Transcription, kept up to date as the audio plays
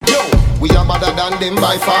we are better than them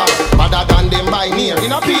by far, better than them by near.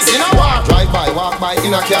 In a peace, in a war, drive by, walk by,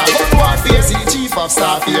 in a car. Gun warfare, see the chief of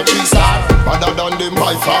staff here, 3-star. Better than them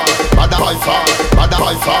by far, better by far, better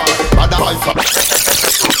by far, better by far.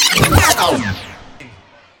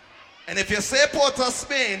 And if you say Port of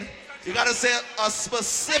Spain, you gotta say a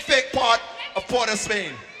specific part of Port of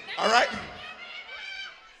Spain. All right?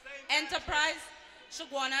 Enterprise,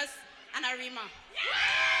 Shuguanas, and Arima.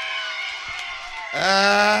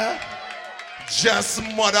 Just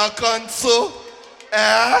mother console.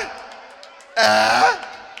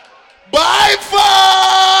 By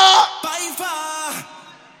far! By far!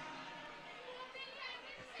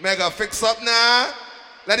 Mega, fix up now.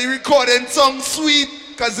 Let the recording song sweet,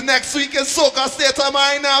 cause next week is Soca State of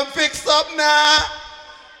Mind now. Fix up now.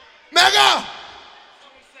 Mega!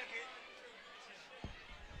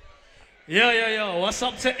 Yo, what's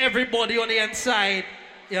up to everybody on the inside?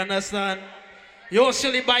 You understand? Yo,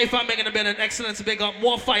 Shirley By Far making a bit of excellence. Big up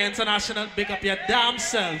More Fire International. Big up your damn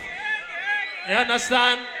self. You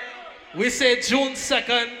understand? We say June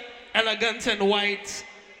 2nd, Elegant and White.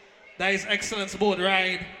 That is Excellence Boat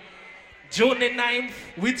Ride. June the 9th,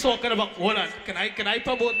 we talking about, hold on, can I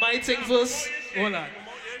promote my thing first? Hold on.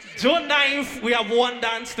 June 9th, we have One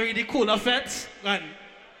Dance 3D Cooler Fest. And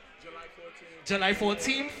July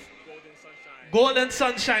 14th. Golden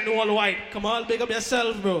Sunshine Worldwide. Come on, big up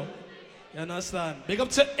yourself, bro. You understand? Big up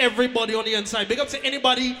to everybody on the inside. Big up to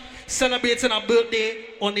anybody celebrating a birthday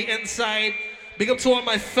on the inside. Big up to all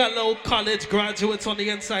my fellow college graduates on the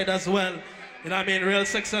inside as well. You know what I mean? Real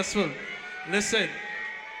successful. Listen.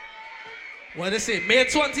 What they say? May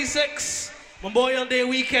 26th, Memorial Day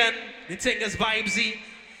weekend. The thing is vibesy.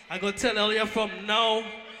 I gotta tell earlier from now,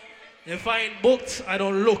 if I ain't booked, I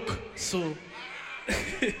don't look. So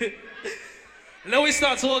let me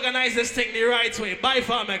start to organize this thing the right way. By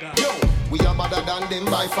far, Mega. Yo, we are better than them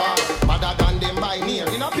by far, better than them by near.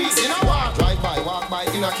 In a peace, in a war, drive by, walk by,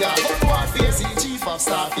 in a car. Gun warfare, see the chief of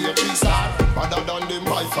staff here, 3-star. Better than them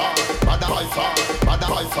by far, better by far, better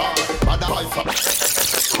by far, better by far.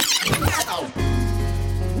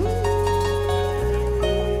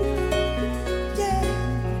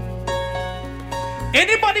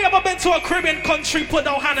 Anybody ever been to a Caribbean country? Put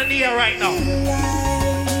down hand in the air right now.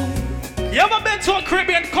 You ever been to a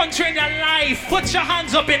Caribbean country in your life? Put your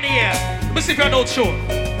hands up in the air. Let me see if you're not sure.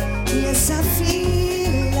 Yes, I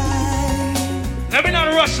feel like. Let me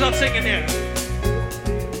not rush nothing in here.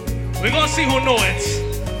 We're gonna see who know it.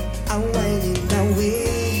 I'm winding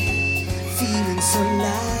away, feeling so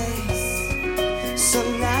nice, so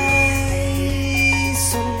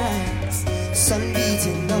nice, so nice. Sun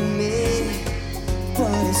beating on me,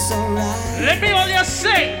 but it's alright. Let me all you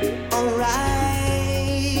say. Alright.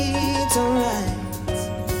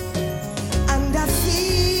 And I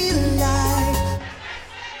feel like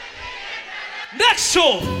next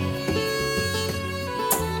show.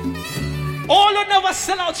 All who never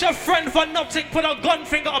sell out your friend for nothing, put a gun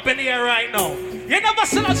finger up in the air right now. You never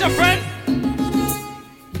sell out your friend.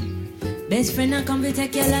 Best friend I come to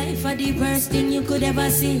take your life for the worst thing you could ever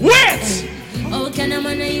see. Wait! How can a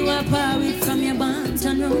man you are power with from your bond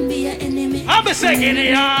turn round be your enemy? I'll be saying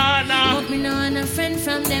it now. But me know and a friend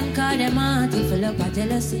from them call them out to full up of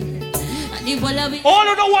jealousy. And the whole of it. All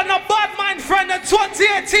who don't want a bad mind friend in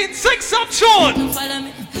 2018, 6 of June. Follow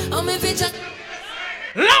me. Oh me picture.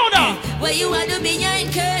 Louder! Where you are to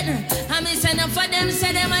behind curtain. I'm send up for them,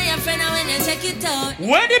 say them are your friend and when you check it out.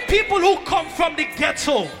 Where the people who come from the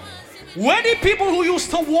ghetto, where the people who used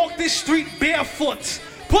to walk the street barefoot,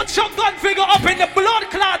 put your gun finger up in the blood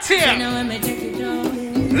clot here.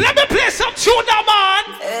 Let me play some tune now, man.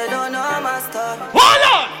 They don't know my story. Hold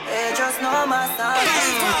on. They just know my story.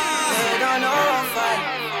 They don't know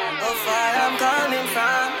how far I'm coming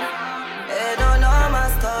from. They don't know my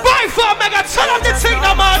story. By far, Mega, turn up the thing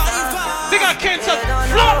now, man. Think I came to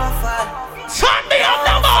flow. Turn me up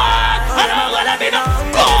now, man. I don't wanna be no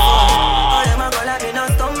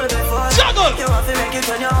juggle. You want to make it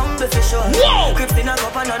when you're humble for sure. Whoa. Crips in a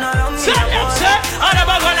cup and none around me. Tell them, sir. I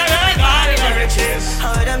never gonna get God in the riches.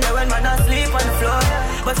 How them know when man asleep on the floor.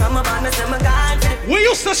 But from a band, me say my God. We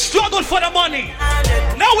used to struggle for the money.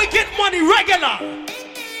 Now we get money regular.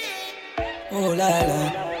 Oh, la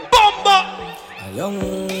la. Bomba.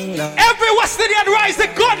 Every West Indian rise, the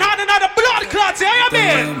gun hand and the blood clots. Here you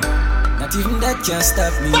mean? Not even that can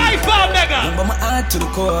stop me. By far, Mega. Remember my heart to the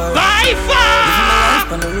core. By far. Living my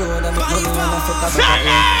life on the road. I'm money when I fuck up.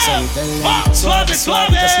 So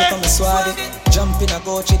suave. Just look on the suave. Jump in a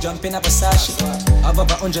Gucci, jump in a Versace. Have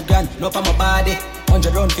about 100 grand, no for my body.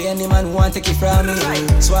 100 round for any man who want to take it from me.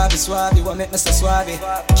 Suave, what make me so suave?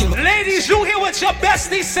 Ladies, you hear what your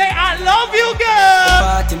bestie say? I love you,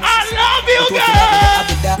 girl. I love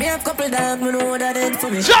for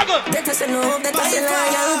me. Juggle. Better say no, better say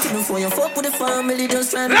loyalty. Before you fuck with the family, just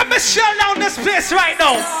try me. Let me shell down this place right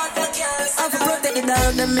now. I've protected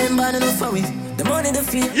all the members enough for me. The money, the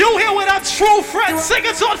feel. You here with a true friend. Sing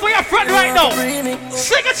it out for your friend right now.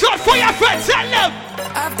 Sing it out for your friend. Tell them.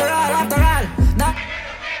 After all, that.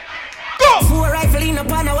 Go. Four rifle in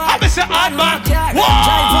upon the wall. I'm say hard man. Juggle.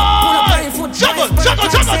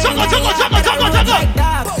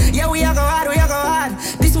 Yeah, we are go hard.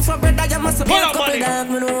 This is for brother, you must be a couple dog.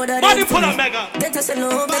 Money pull up, Mega. Better say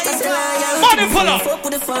no, better say loyalty. Money pull up. Fuck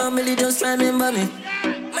with the family, just try remember me.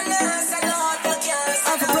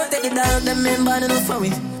 I've protected all the members enough for me.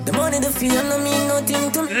 The money, the feel, no mean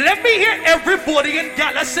nothing to me. Let me hear everybody in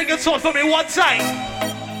Gala sing a song for me one time.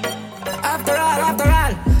 After all,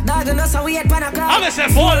 dog, you know so we had pan a car. I'm gonna say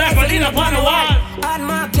four rifle in upon the wall. On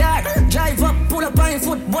my car, drive up, pull up on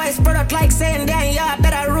foot, boys spread out like saying damn yard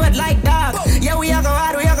that I rode like dog. Yeah, we are go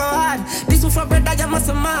hard. This is for brother, you must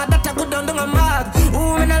mad. That I go down to my mark.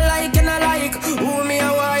 Who me not like, and I like. Who me a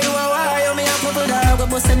why, you me a couple dog, go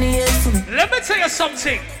bust in the head for me. Let me tell you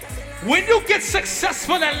something. When you get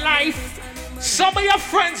successful in life, some of your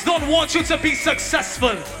friends don't want you to be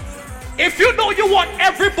successful. If you know you want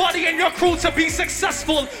everybody in your crew to be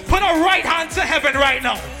successful, put a right hand to heaven right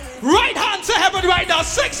now. Right hand to heaven right now.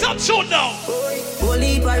 Sing some tune now.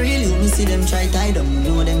 Holy paril, you see them try tie them,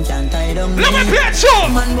 know them can't tie them. Let me play a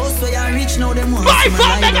tune. Man, boss where you reach now them want. By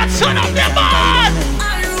far, they got turn up their man.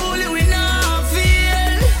 Unruly we not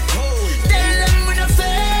feel. Tell them we not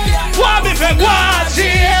fail. What if it was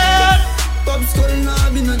here? Pop skull now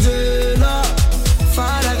be no jailer.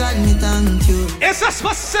 Father God, me thank you. It's a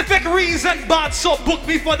specific reason bad so book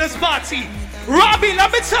me for this party. Robbie,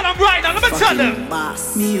 let me tell him right now. Let me tell him.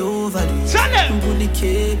 Me over it. Tell him. Pull the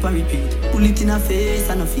cape and repeat. Pull it in a face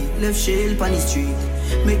and a feet. Left shell on the street.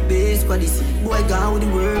 Make base for the seat. Boy gone with the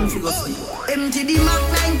worm figure sleep. Empty the Mac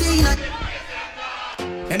 19.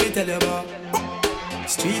 Let me tell you about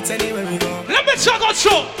streets anywhere we go. Let me check out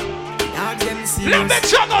show. Let me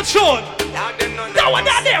check out show. That one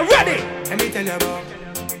down there, ready. Let me tell you about.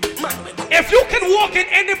 If you can walk in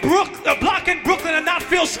any block in Brooklyn and not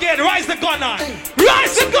feel scared, rise the gun on.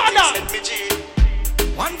 Rise the gun on.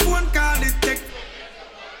 One phone call it take.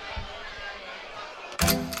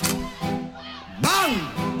 Bang.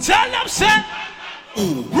 Tell them, son.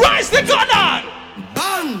 Rise the gun on.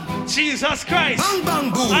 Bang. Jesus Christ. Bang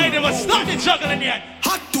bang boom. I never started juggling yet.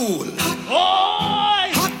 Hot tool. Oh.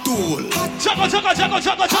 Hot tool. Juggle.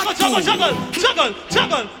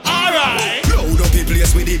 All right. Load up the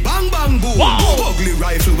place with the bang bang boom. Wow. Ugly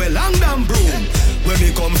rifle with long damn broom. When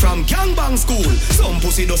we come from gangbang school, some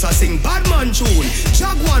pussy does a sing bad man tune.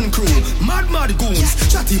 Jaguan crew, mad goons.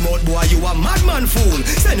 Chatty mouth boy, you a madman fool.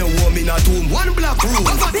 Send a woman a tomb, one black room.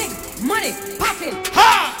 Big money, popping.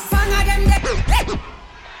 Ha! Fang them.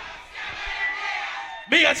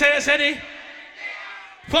 Me a tell you, Eddie.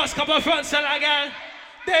 First couple of friends tell again.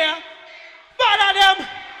 There. Bad of them.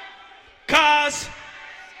 Cause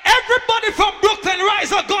everybody from Brooklyn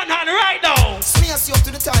rise a gun hand right now. Smears you up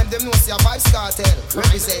to the time, them know see a Vibes Cartel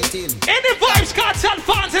representing. Any Vibes Cartel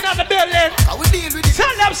fans in the building? How we deal with it?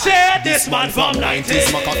 Tell them say this man from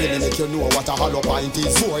 90s. Machiavelli make you know what a hollow pint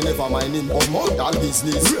is. Boy never mind him of modern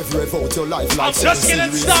business. Rev out your life like I'm just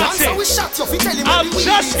getting started. We shot you, we tell him I'm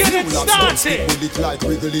just getting started. Like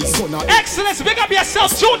Wrigley's gonna Excellence, big up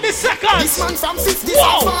yourself, June the second. this man from 50s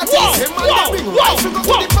Whoa, and 40s. Them man they bring rifle go to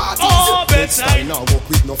the parties. Oh, bedside. Now walk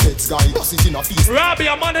with no feds guy. Bust it in a feast. Robbie,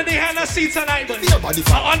 I'm under the Hennessy tonight, but Your body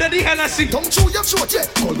fat. I'm under the Hennessy. Don't chew your throat yet.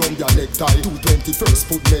 Columbia necktie. 221st,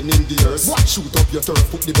 put men in the earth. What shoot up your turf,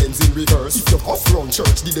 put the Benz in reverse. If you off round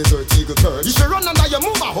church, the desert eagle curse. If you run under your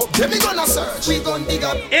move, I hope them we gonna search. We gon' dig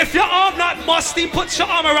up. If your arm not musty, put your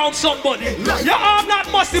arm around somebody. Your arm not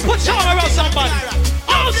musty, put your arm around somebody.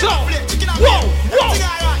 Also, whoa.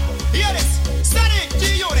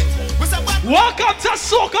 Welcome to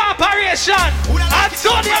Soca Operation.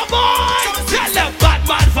 Antonio boy, tell them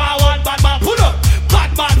Batman forward, Batman pull up.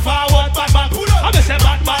 Batman forward, Batman pull up. I'm gonna say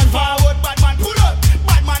Batman forward, Batman pull up.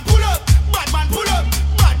 Batman pull up, Batman pull up.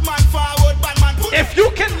 Batman forward, Batman pull up. If you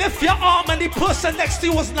can lift your arm and the person next to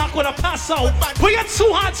you was not gonna pass out, put your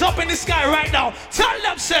two hands up in the sky right now. Tell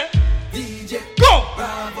them, say, go.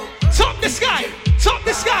 Top the sky. Top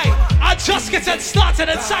the sky. I just getting started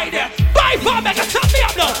inside there. By far, make a top me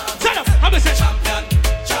up now. Tell them, I'm gonna say champion.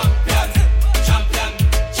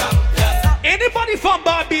 Anybody from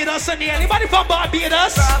Barbados and here? Anybody from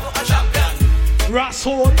Barbados?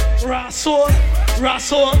 Rasshole.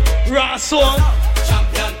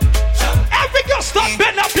 Every girl stop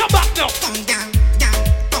bend up your back now.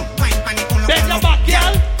 Bend your back,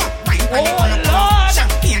 girl. Oh Lord.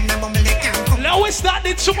 Now it's not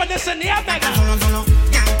super listen here, Mega.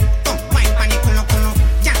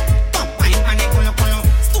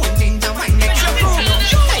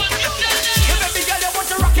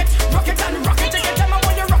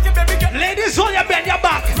 Ladies, hold your bend your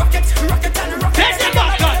back. Bend your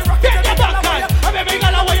back, girl. Bend your back, girl. And baby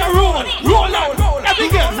girl, I want you roll out. Every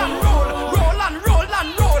girl.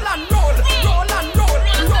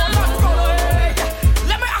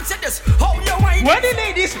 Let me answer this. How you wine? When the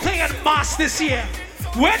ladies playing mass this year,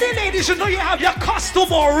 when the ladies, you know you have your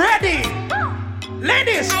costume already.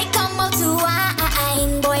 Ladies, I come out to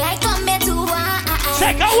wine, boy. I come here to wine.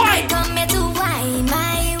 take a wine. I come here to wine,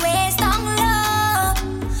 my waist down low.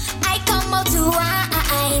 I come out to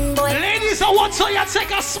wine, boy. Ladies, I want you to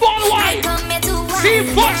take a small I wine. come here to wine. See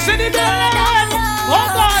folks in the building. Oh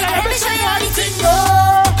God, let me show you how the thing go.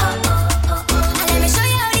 Let me show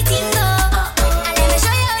you how the thing go. Let me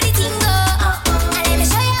show you how the thing go. Let me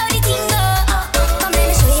show you how the thing go. Come, let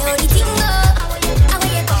me show you how the thing go. I want you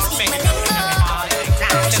to speak my lingo.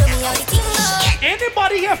 Show me how the thing go.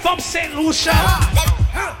 Anybody here from St. Lucia?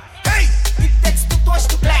 Hey, it takes two touch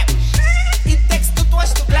to clap. It takes two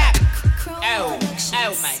touch to clap.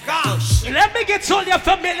 Oh my gosh. Let me get all you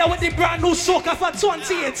familiar with the brand new Soca for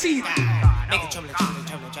 2018. Make it trouble.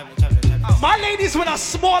 My ladies with a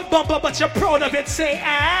small bumper, but you're proud of it, say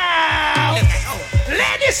ow.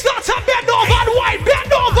 Ladies, start to bend over and wine,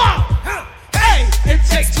 bend over. Hey, it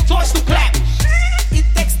takes two touch to clap. It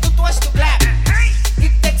takes two touch to clap.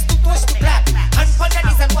 It takes two touch to clap. And for the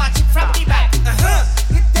knees and watch it from the back.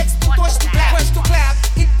 It takes two touch to clap.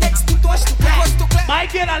 It takes two touch to clap. My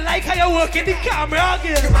girl, I like how you work in the camera,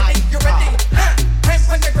 girl. You ready?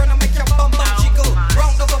 When you're gonna make your bum jiggle.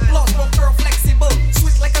 Round of applause, one girl flexible.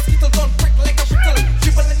 Sweet like a skittle, don't prick like a prickle.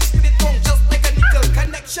 Dribble and you spin it wrong, just like a nickel.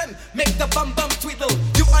 Connection, make the bum twiddle.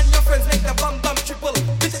 You and your friends make the bum triple.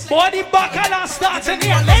 Body bacchanal starting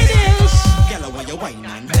here, ladies. Girl, when you whine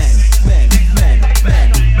and bend.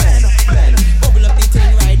 Bubble up the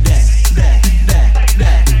thing right there.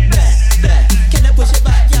 Can I push it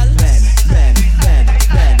back, girl? Bend.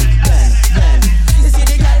 You see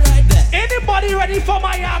the girl right there? Anybody ready for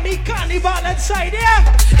Miami Carnival inside here?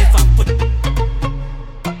 If I put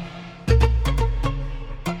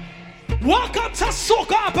Welcome to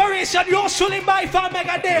Soca Operation. You're shooting by for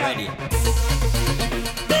Mega Day. ready.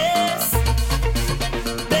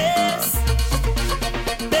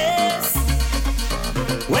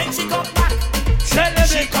 When she come back, Tell them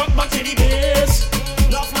she it. come back to the base.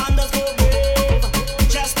 Love man does go brave,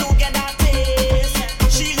 just to get that taste.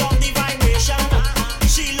 She love the vibration,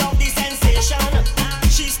 she love the sensation.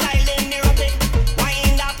 She styling erotic,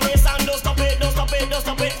 wine that place and don't stop it.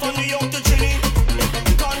 From New York to Chile,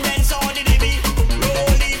 condense all the DB,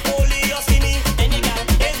 roly poly or skinny. Any girl,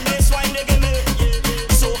 if this wine they give me,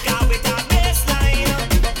 soca with a baseline,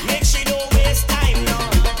 make she don't waste time now.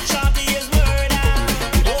 Shorty is murder.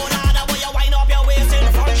 Oh, nada, boy, you wind up your waist in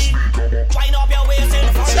front of me. Wind up your waist in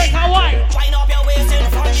front of me. Take a wine. Wind up your waist in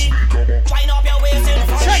front of me. Wind up your waist in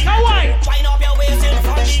front of me. Take a wine. Wind up your waist in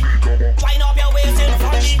front of me. Wind up your waist in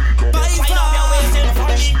front of me. Wind up your waist in front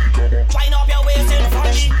of me. Wind up your waist in front of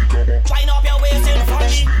me. Wind up your waist in front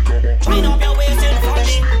of me. Wind up your waist in front of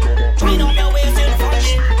me. Wind up your waist in front of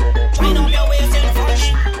me. Wind up your waist in front of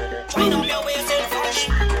me. Wind up your waist in front of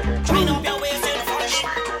me. Wind up your waist in front of me.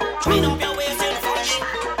 Wind up your waist in front of me.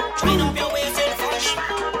 Wind up your waist in front of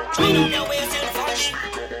me. Wind up your waist in front of me.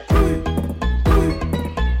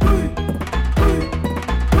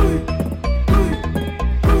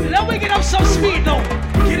 Let me get up some speed now.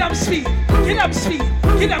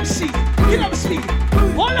 Get up speed.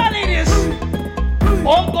 Hold on, ladies.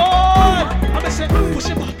 Oh God. I'm gonna say, push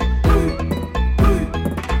it back.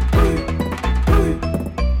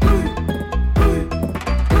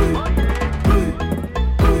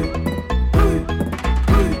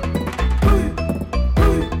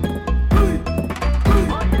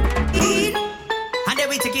 And then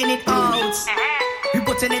we taking it out. We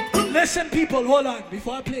putting it in. Listen, people, hold on.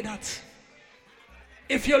 Before I play that,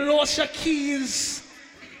 if you lost your keys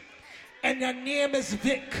and your name is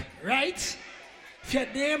Vic, right? If your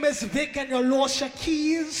name is Vic and you lost your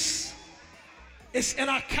keys, it's in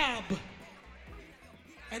a cab.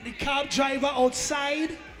 And the cab driver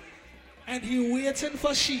outside, and he waiting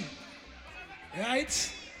for she.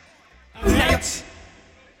 Right? Alright?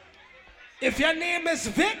 If your name is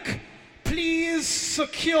Vic, please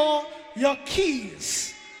secure your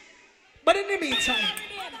keys. But in the meantime,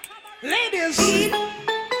 ladies,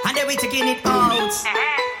 And then we taking it out.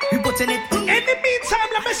 We putting it in. in the meantime,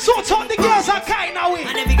 let me sort out the girls are kind of way.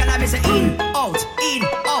 And every girl I say in, out, in,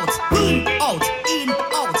 out, in, out, in,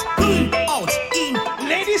 out, in, out, in.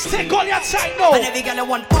 Ladies, Ladies, take all your time now. And every girl I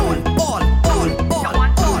want all. Inna yo.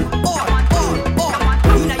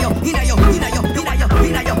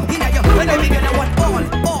 And every girl I want all.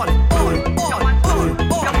 Inna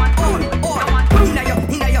yo.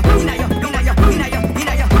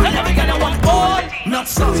 And every girl I want all. Not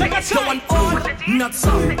some. Take a You time. want all, not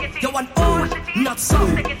some. You want all, not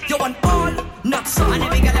some. You want all, not some. And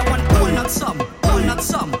every girl I want all, not some. All, not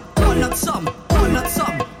some. All, not some. All, not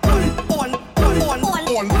some. All.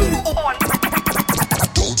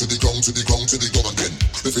 Down to the ground again.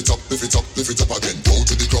 Lift it up again. Down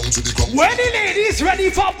to the ground. When the ladies ready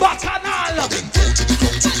for bacchanal. Again. Down to the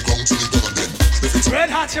ground again. Lift it up. Red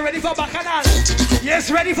Hot, you ready for bacchanal?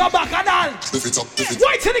 Yes, ready for bacchanal. Lift it up.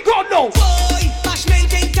 Right to the ground now. Boy, bash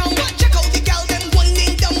maintain down. Check out the girl, them one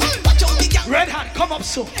in down. Watch out the girl. Red Hot, come up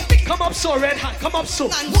so. Red Hot, come up so.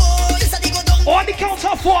 And boy, this a they go down. On the count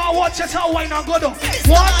of 4, I want you to wine and go down. It's the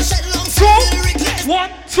marshal alongside the Rick.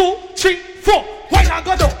 1, 2, 3, 4. Wine and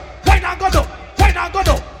go down.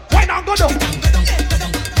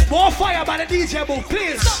 More fire by the DJ booth,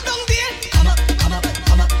 please. Stop down there. Come up, right,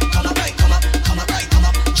 come up, right, come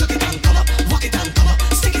up. Chuck it down, come up, walk it down, come up,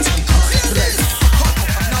 stick it down, come up.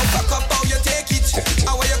 Now cock up how you take it.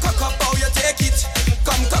 How you cock up how you take it.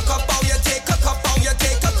 Come cock up how you take, cock up how you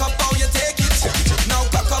take, cock up how you take it. Now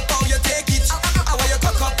cock up how you take it. How you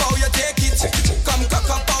cock up how you take it. Come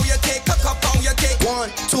cock up how you take, cock up how you take.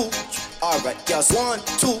 1, 2, alright, girls, 1,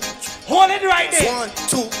 2. Hold it right there. 1,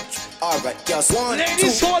 2, alright, girls, 1, 2.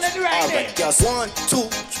 Ladies, hold it right there. Alright, girls, 1, 2.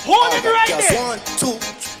 Hold it right girls, there. 1, 2.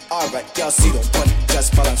 Alright, girls, sit up, one,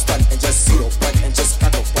 just balance, one, and just sit up, one, and just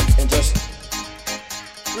pack up, one, and just.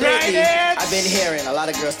 Right Lately, it. I've been hearing a lot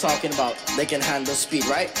of girls talking about they can handle speed,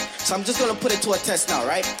 right? So I'm just gonna put it to a test now,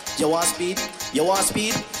 right? You want speed?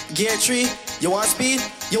 Gear 3. You want speed?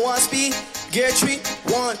 Gear 3.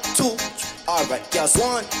 1, 2. Alright, girls,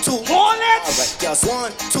 1, 2. Hold it. Alright, girls,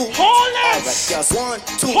 1, 2. Hold it. Alright, girls, 1,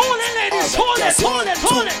 2. Hold it, ladies. Hold it.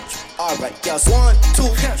 Alright, girls, 1, 2.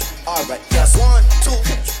 Alright, girls, 1, 2.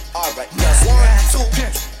 Alright, girls, 1, 2.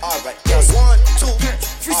 Alright, girls, 1, 2.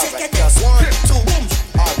 Alright, girls, 1, 2.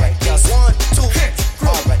 Alright, girls, 1, 2.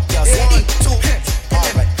 Alright, girls, 1, 2.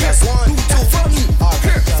 Alright, girls, 1, 2.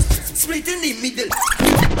 Alright, girls. Split in the middle.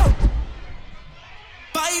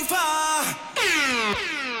 By far.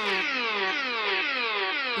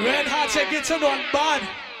 Red Hot, take it to one bad.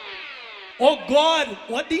 Oh God,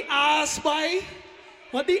 what the ass, boy?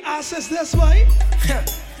 What the ass is this, boy?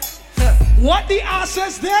 What the ass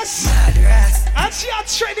is this? And she a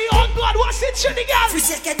Trini. Oh God, what's it, Trini, girl?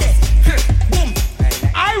 Boom.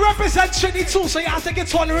 I represent Trini too, so you have to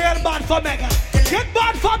get one real bad for Mega. Get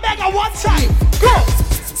bad for Mega one time. Go.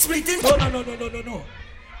 Split in. No.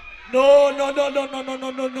 No.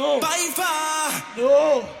 By far.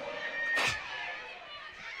 No.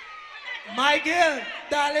 My girl,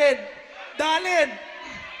 darling.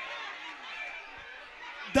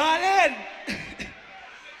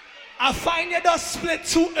 I find you just split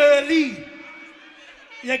too early.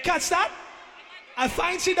 You catch that? I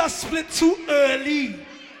find she does split too early.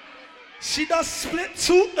 She does split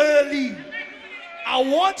too early. I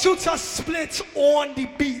want you to split on the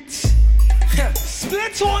beat.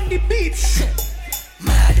 Split on the beat.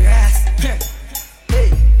 Madras.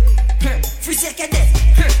 Hey. 3 seconds.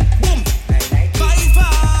 Boom. By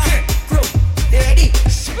far. Grow. Ready.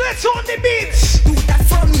 Split on the beat. Do that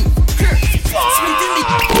for me. Split in the.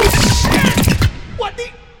 What the?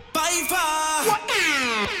 By far. What?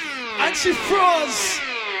 And she froze.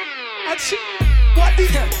 And she. What the?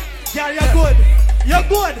 Yeah, you're good. You're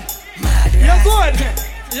good.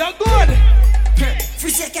 You're good. 3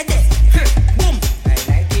 seconds. Boom.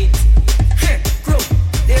 Grow.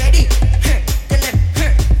 Ready. Tell them.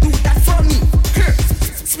 Do that for me.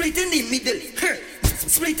 Split in the middle.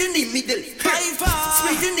 Split in the middle. By far.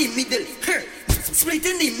 Split in the middle. Split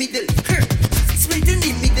in the middle. Split in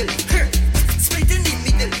the middle. Split in the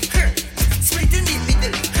middle. Split in the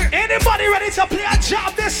middle. Anybody ready to play a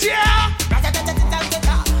job this year?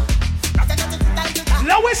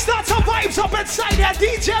 Now we start some vibes up inside there,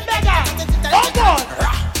 DJMEGA. Oh God.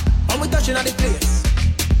 When we touching on the place,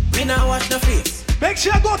 we now wash the face. Make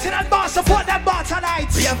sure you go to that bar, support that bar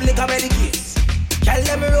tonight. We have liquor by the case. Tell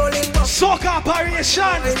them we rolling up. Soca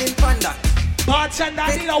Operation. Rolling panda. Bartender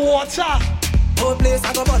need a water. Whole place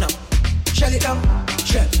I go burn up. Shell it down,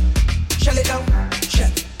 shell. Shell it down,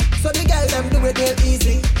 shell. So the girl them do it real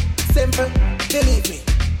easy. Simple, believe me.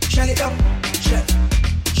 Shell it down, shell.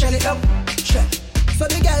 Shell it down, shell. So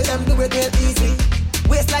the girl them do it real easy.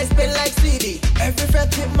 Waistline spin like CD. Every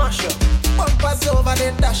fret hit mash up. Bumpers over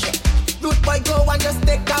the dash up. Root boy go and just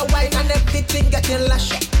take a wine and everything getting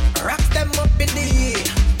lash up. Rocks them up in the air.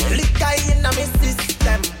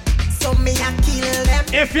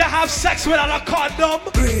 If you have sex without a condom,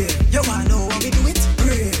 Brave. You wanna know how we do it?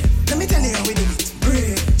 Brave. Let me tell you how we do it.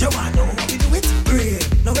 Brave. You wanna know how we do it?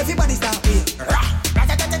 Brave. Now everybody start here.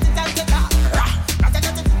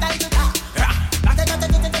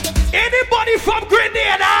 anybody from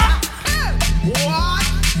Grenada? What?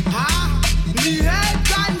 Huh? Me head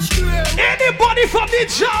gone straight. Anybody from the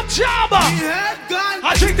Jam Jam? Me head gone.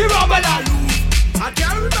 I drink the rum and I loose. I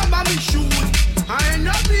can't remember me shoes. I ain't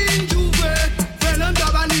not being juve. Friend and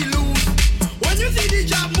job and he lose. When you see the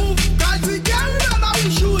job move, cause we can't remember we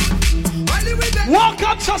shoes.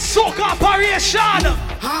 Welcome to Soca Operation.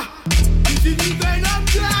 Ha! This is the venom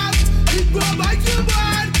job. It go back to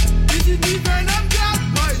bad. This is the venom job.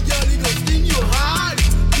 My girl, it go sting you hard.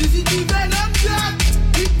 This is the venom job.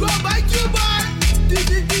 It go back to bad. This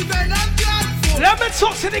is the venom job. Let me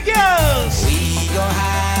talk to the girls. We gon'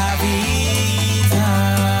 have it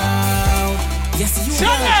now. Yes, you Sing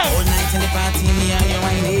will. it. All night in the party, me and you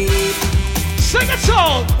wine it. Sing a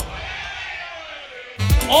song.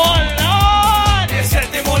 Oh Lord, they set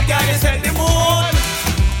the mood, guys, they set the mood.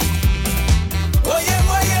 Oh yeah.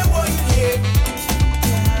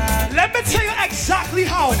 Let me tell you exactly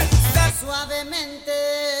how. Suavemente,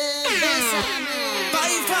 bésame.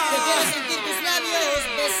 Te quiero sentir tus labios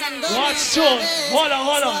besándome. Watch otra tune. vez. Hold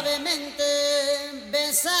on. Suavemente,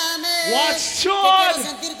 bésame. Watch Te tune. quiero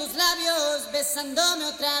sentir tus labios besándome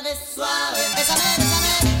otra vez. Suave, bésame.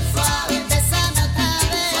 Suave, bésame otra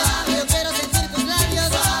vez. Suave. Yo quiero sentir tus labios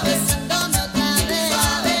besándome otra vez.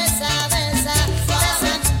 Besa.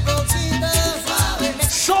 Bésame un poquito. Suave.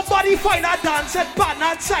 Somebody find a dance at partner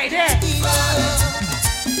outside here.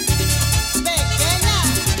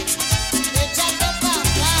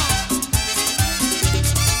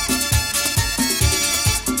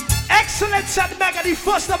 Excellence and Mega, the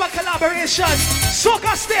first ever collaboration.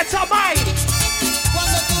 Soca State of Mind.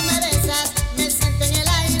 Cuando tú me besas, me siento en el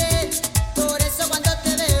aire. Por eso cuando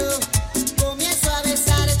te veo, comienzo a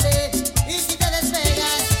besarte. Y si te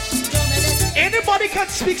despegas, yo me despego. Anybody can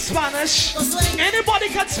speak Spanish? Anybody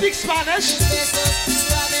can speak Spanish? Besos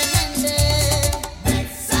suavemente.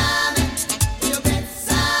 Bésame, yo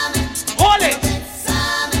bésame. Hold it.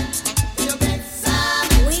 Bésame, yo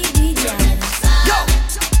bésame. We DJ. Yo,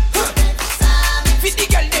 Fit the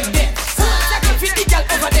girl them there. Fit the girl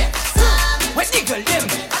over there. When the girl them,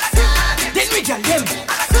 then we girl them.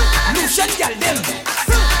 Lucian girl them.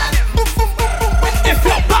 If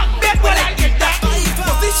you're back bed, when I get that.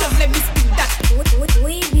 Position, let me spin that.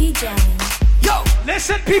 we DJ. Yo,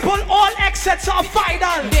 Listen, people, all exits are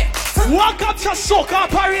final. Welcome to Soca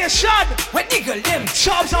Operation. when the girl them.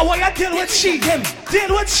 Chubs, I want you to deal with she. Them.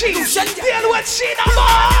 Deal with she. Lucian. Deal with she, number.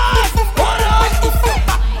 Hold on. If you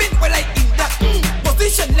back bend well I in that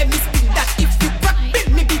position, let me spin that. If you back bend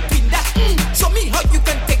me between that, show me how you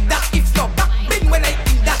can take that. If you back bend well I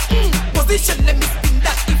in that position, let me spin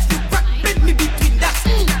that. If you back bend me between that,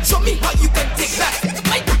 show me how you can take that.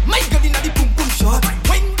 My girl inna the boom boom shot.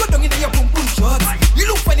 When go down inna your boom boom shot, you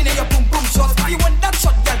look fine inna your boom boom shot. If you want that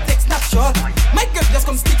shot, girl take snapshot. My girl just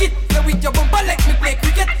come stick it. Play with your bumper like me play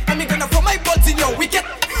cricket. And me gonna throw my balls in your wicket.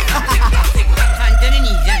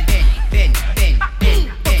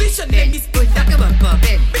 Position, let me spin that.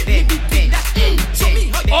 Bend between that. Show me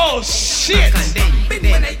how they Oh, shit. bend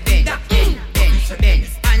when I do that.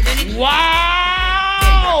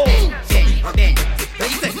 Wow.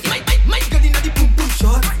 My girl inna the boom boom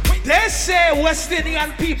shot. They say West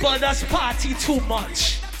Indian people does party too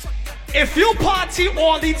much. If you party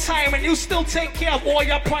all the time and you still take care of all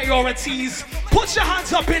your priorities, put your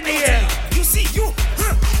hands up in the air. You see, you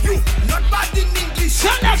not bad in English,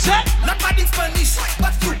 Tell them, sir. not bad in Spanish,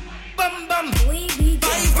 but you bam. We DJ.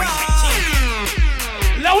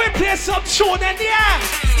 Let me play some tune in the air.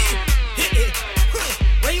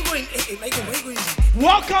 Where you going? Hey, Michael, where you going?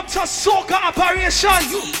 Welcome to Soca Operation.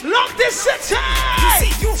 Lock this city.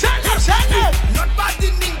 You. Tell them. Not bad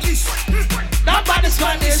in English, Not bad in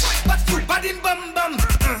Spanish. but you bad in bam.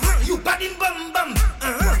 You bad in bam.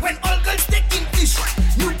 When all girls take English,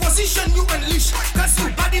 you position, you unleash, cause you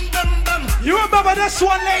bad in bam. You remember this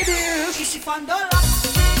one, ladies? She found the lock,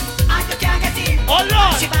 and you can't get in. Oh,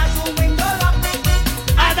 Lord. She bedroom window lock,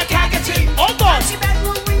 And I can't get in. Oh, God. she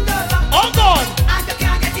bedroom window lock, Oh, God. and you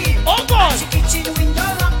can't get in. Oh, God. She kitchen window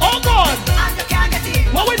lock, Oh, God. and you can't get in.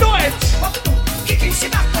 What we doing? What we do? Kicking she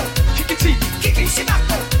back out, Kick it in. kicking she back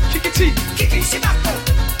out, Kick it in. kicking she back out,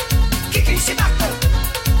 kicking she back out,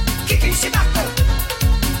 kicking she back out,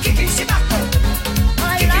 kicking she back out,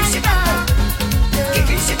 kicking she back out,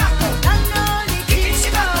 kicking she back out, kicking she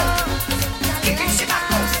back out, kicking she back out, kicking she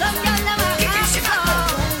back out, kicking she back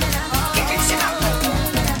out,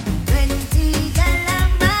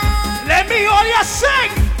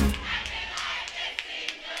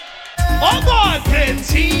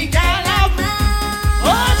 20, girl.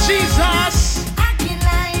 Oh, Jesus. Acting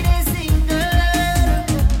like a single.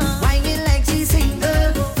 Whining like she's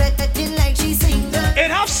single. Fetting like she's single.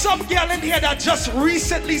 And have some girl in here that just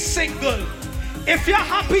recently single. If you're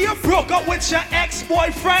happy you broke up with your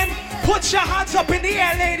ex-boyfriend, put your hands up in the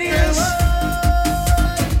air, ladies.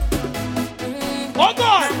 Oh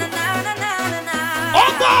God.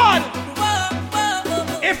 Oh God.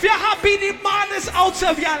 If you're happy the man is out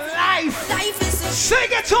of your life, sing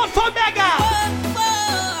it out for Mega.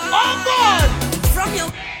 Oh God. From your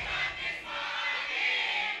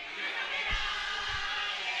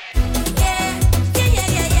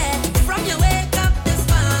From your wake up this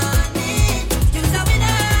morning, you're a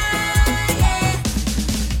winner,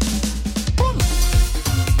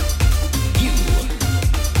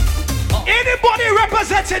 Anybody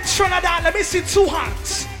representing Trinidad, let me see 2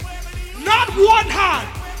 hands. Not 1 hand,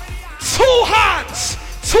 2 hands,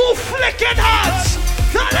 2 flicking hands.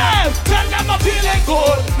 Tell them I'm feeling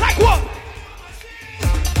good. Like what?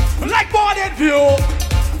 Like morning view.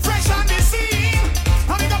 fresh on the scene,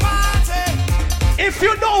 having a party. If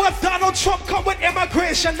you know if Donald Trump come with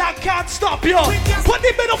immigration, that can't stop you. Put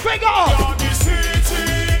the middle finger up.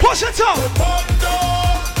 Push it up.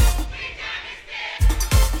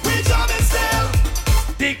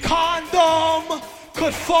 The condom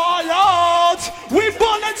could fall out. We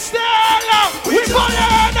bullet still. We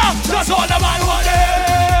bullet. That's all the man wanted.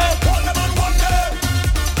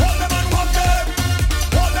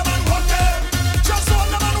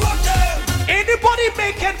 Anybody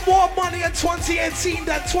making more money in 2018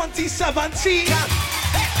 than 2017?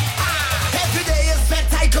 Every day is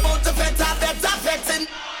vet, I come out the vet, I bet I'm vetting.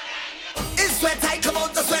 It's sweat, I come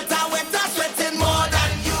out the sweat, I wet, I'm sweating more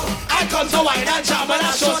than you. I come to wine and jam and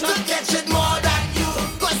I show to catch it more than you.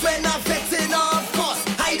 Cause when I'm vetting, of course,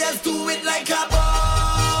 I just do it like a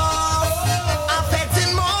boss. I'm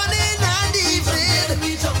vetting morning and evening.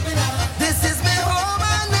 This is my home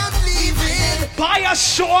and I'm leaving. By a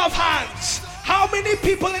show of hands, how many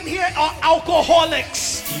people in here are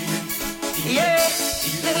alcoholics? Yeah.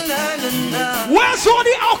 Where's all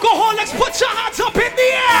the alcoholics? Put your hands up in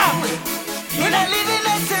the air. When I live in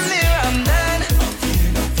that till I'm done.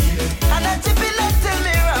 And I tip it like till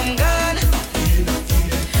I'm gone.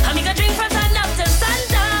 I make a drink from sun up to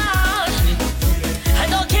sundown. I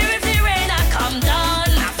don't care if the rain I come down.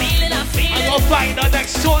 I'm feeling. I'm gonna find the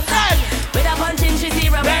next one then. With a punching she see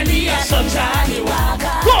Randy and some Johnny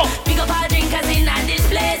Walker. Go. Pick up our drinkers in at this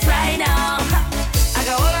place right now. I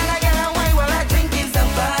go all and I get away while I drinking some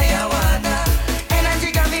fire water.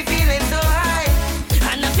 Energy got me feeling so high.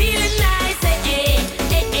 And I'm feeling nice,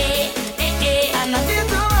 and I feel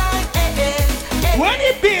so right, Where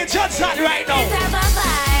the Bajans at right now? Have a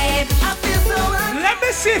vibe. I feel so right. Let me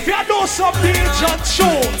see if you know some Bajan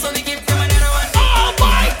tunes. So they give them another one. Oh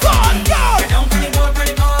my God, God!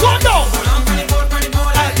 Go down!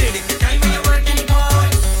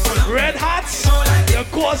 Red hats, you're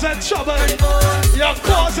causing trouble. You're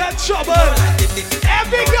causing trouble.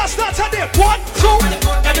 Every girl starts at it. 1, 2.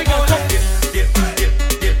 Every girl come.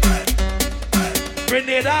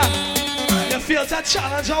 Grenada, you feel that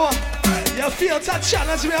challenge, our? You feel that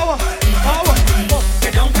challenge, me, our?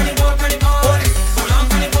 Get down for the board, for the board. Hold on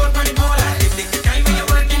for the board, for the board. The time when you're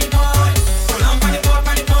working, boy. Hold on for the board,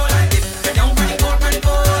 for the board. Get down for the board, for the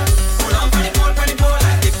board. Hold on for the board, for the board.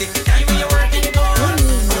 The time when you're working, boy.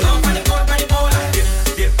 Hold on for the board, for the board.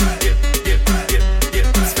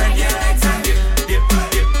 Spread your legs and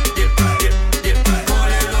call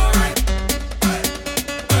it all right.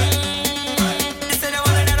 This is the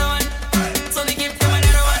one, another one. So they give them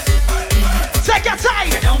another one. Take your time.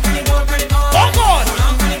 Get down for the board, for the board. Oh God. Hold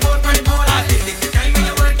on for the board, for the board. The time when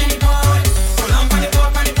you're working, boy. Hold on for the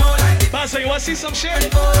board, for the board. Man, so you want to see some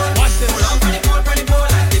shit? Watch this. Hold on for the board, for the board.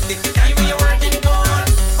 The time when you're working, boy.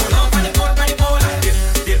 Hold on for the board, for the board.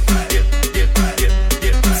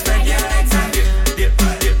 Spread your legs and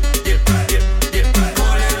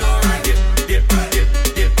call it all right.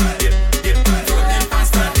 Throw them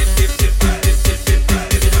faster.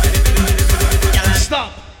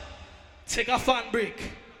 Stop. Take a fan break.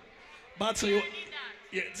 But so you,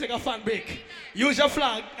 yeah, take a fan break. Use your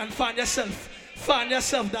flag and fan yourself. Fan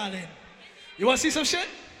yourself, darling. You want to see some shit?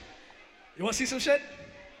 You want to see some shit?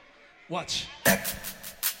 Watch.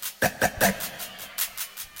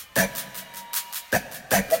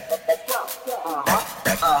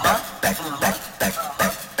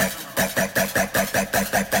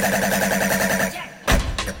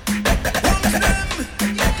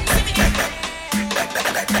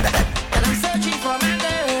 And I'm searching for my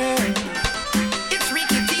girl. It's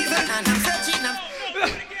Ricky season and I'm searching.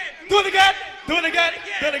 Do it again. Do it again.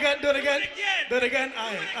 Do it again. Do it again. Do it again?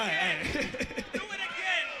 Aye. Do it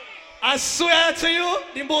again. I swear to you,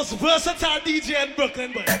 the most versatile DJ in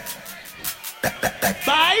Brooklyn, boy.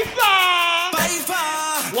 By far.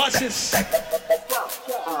 Watch this.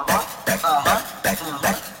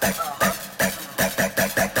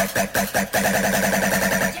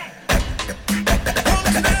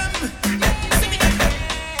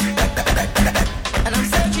 And I'm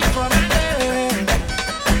searching for my girl.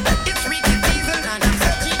 It's Ricky Diesel and I'm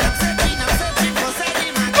searching for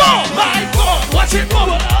Sadie man. Oh my God, watch it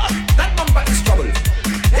bubble. That bumper is trouble.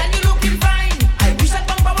 Then you looking fine. I wish that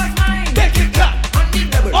bumper was mine. Make it clap. On the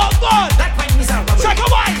double. Oh God. That wine is a rubble. Take a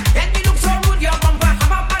wine. Then you look so rude, your bumper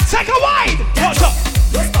have a back. Take a wine. Watch up.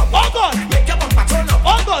 Don't stop. Oh God. Make your bumper turn up.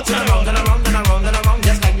 Oh God. Turn around and around and around and around,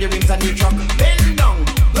 just like the rims on the truck. Bend down.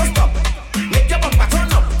 Don't stop. Make your bumper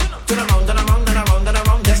turn up. Turn around and around and around and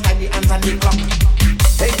around, just like the hands on the clock.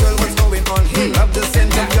 Hey girl, what's going on? Love the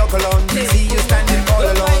scent of your cologne. See you standing all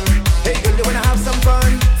alone. Hey girl, you wanna have some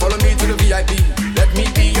fun? Follow me to the VIP. Let me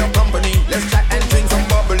be your company. Let's chat and drink some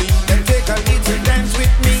bubbly. Then take a little dance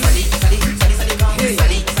with me.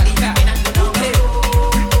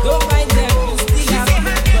 Don't mind them, you still have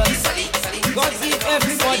it. God give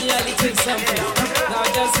everybody a little something. Now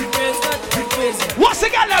just praise God, praise God. What's the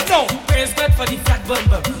guy left now? Praise God for the fat bum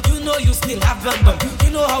bum. You know you still have bum bum.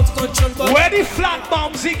 You know how to control bum. Where the flat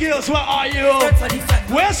bombsy girls? Where are you? God for the fat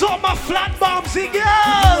bum. Where's all my flat bombsy You know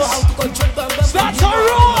how girls? to control bum bum. Start You to know how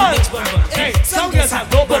roll. to manage bum bum. Hey, Some some girls girls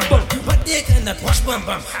have no bum bum, but they cannot wash bum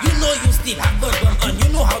bum. You know you still have bum bum, and you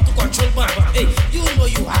know how to control bum bum. Hey, you know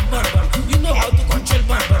you have bum bum. You know how to control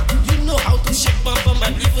bum bum. You know how to shake bum bum,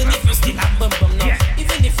 and even if you still have bum bum now,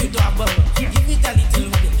 even if you don't have bum bum, give it a little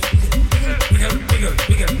wiggle.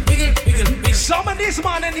 Some of these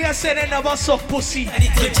men in here say they never suck pussy.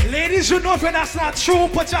 Ladies, you know when that's not true,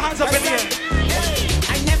 put your hands up in the air.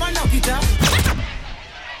 I never knock it up.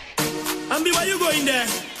 Ambi, why you going there?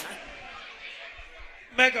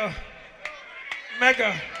 Mega.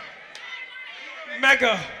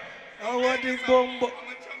 Oh, what is bomb?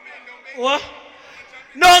 What?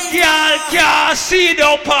 No girl can see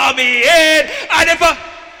down on me head. I never.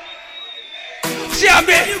 See, I'm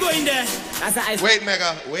Why you going there? Wait,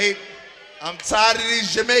 Mega, wait. I'm tired of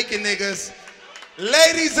these Jamaican niggas.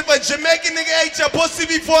 Ladies, if a Jamaican nigga ate your pussy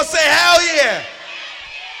before, say hell yeah.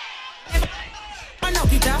 I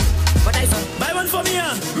knock it up, but I saw. Buy one for me,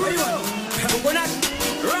 huh? Coconut,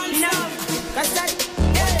 run now. Custard,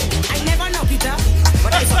 I never knock it up,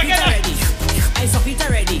 but I suck it already. I suck it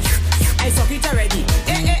already. I suck it already.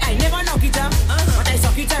 I never knock it up, but I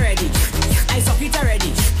suck it already. I suck it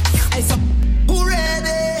already. I suck. Who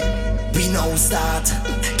ready? We now start.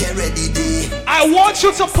 Get ready, day. I want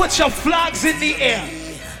you to put your flags in the air.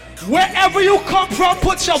 Wherever you come from,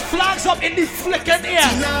 put your flags up in the flicking air.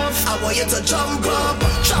 Enough. I want you to jump up,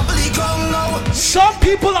 trample the ground now. Some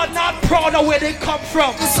people are not proud of where they come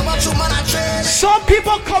from. So much human I train. Some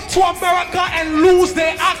people come to America and lose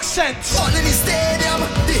their accent. All in the stadium,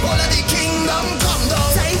 the whole of the kingdom come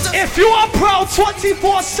down. Time to If you are proud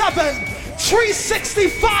 24/7,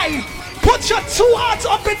 365, put your two hands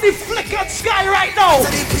up in the flickered sky right now.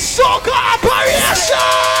 Soca Operation!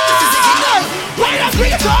 Why not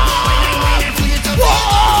bring it on?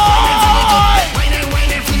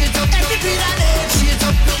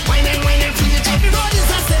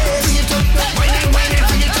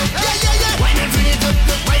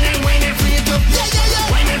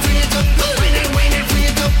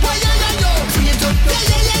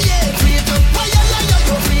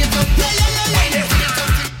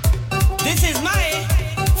 This is my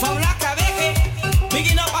from Lakabeke.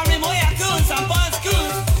 Bigging up on Moya Coons and Pons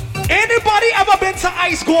Coons. Anybody ever been to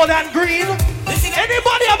Ice Gold and Green? Listen,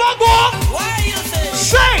 Anybody ever go? why you say?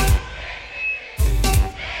 Sing!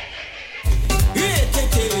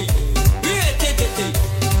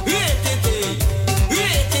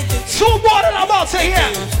 Two more than I'm about to hear.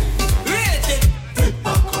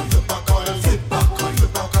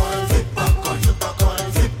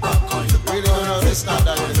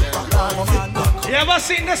 You ever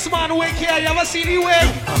seen this man wake here? You ever seen he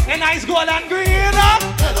wake in Ice Gold and Green?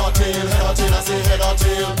 Head or tail, I say head or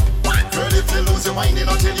tail. Girl, if you lose your mind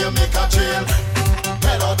until you make a trail.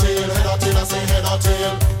 Head or tail, I say head or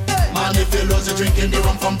tail. Man, if you lose your drinking the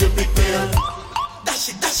rum from the big pail. dash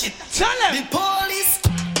it. Tell him. The police.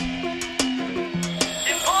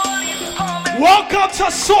 Welcome to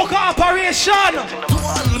Soca Operation. Do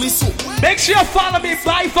all me so. Make sure you follow me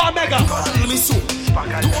by Far Mega. Do all me so. Do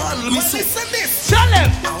all me so. Listen this. Tell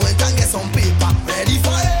him. I went and get some paper ready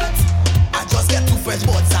for it. I just get 2 French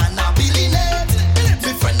boards and a billing it.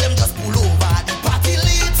 My friend them just pull over the party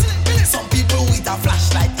lit. Some people with a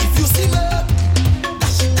flashlight if you see me.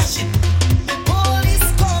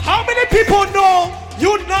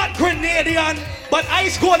 Grenadian, but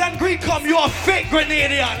Ice Gold and Green come, you a fake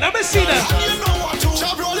Grenadian. Let me see them. You know what to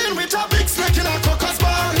job rolling with a big snake in a crocus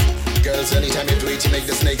bar. Girls, anytime you do it, you make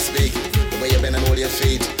the snake speak. The way you bend and hold your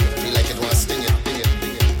feet, feel like it was sting it.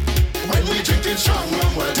 When we drink it strong,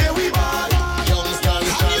 well, there we are.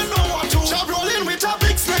 You know what to job rolling with a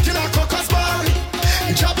big snake in a crocus bar.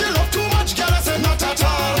 Job you love too much, girl, I said not at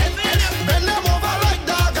all. Bend them over like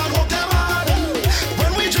dog and hook them hard.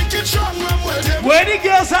 When we drink it strong, well, there we are. Where the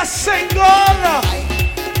girls are single?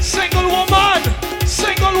 Single woman.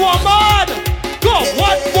 Single woman. Go,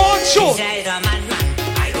 one more show.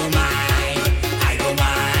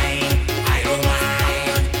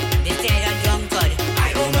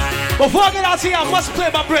 Before I get out here, I must play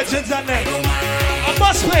my bridges and then I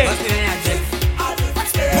must play.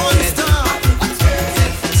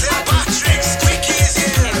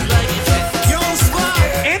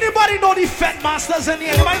 Anybody know the Fat Masters in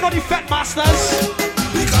here? Anybody know the Fat Masters?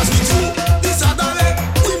 Because we do this other way,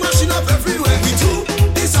 we mashing up everywhere. We do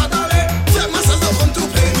this other way, Fat Masters don't come to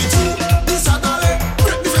play. We do this other way,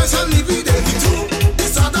 break the fence and leave it there. We do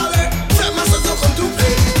this other way, Fat Masters don't come to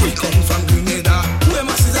play. We come from Grenada, where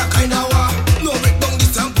masses are kinda war. No break down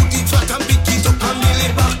this and put it flat and pick it up and mill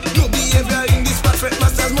it back. No behavior in this part, Fat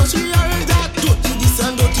Masters must realize that. Dirty this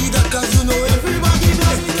and dirty that, cause you know everybody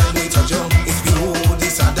does it. We touch on, it's below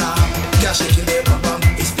this other. Cash shaking the bum,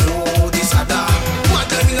 it's below this other.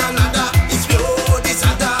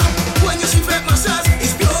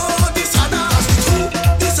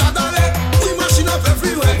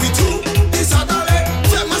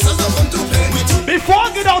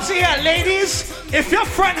 Here, ladies, if your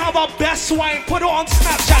friend have a best wine, put it on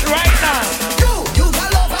Snapchat right now. You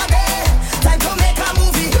got love again. Time to make a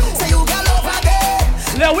movie. Say you got love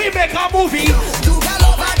again. Let we make a movie. You got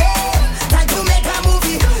love again. Time to make a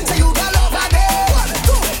movie. Say you got love again. 1,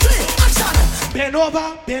 2, 3, action. Bend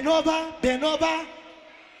over, bend over, bend over.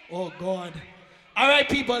 Oh God. All right,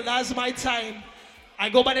 people, that's my time. I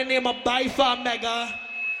go by the name of By Far Mega.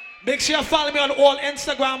 Make sure you follow me on all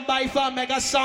Instagram, By Far Mega Sound.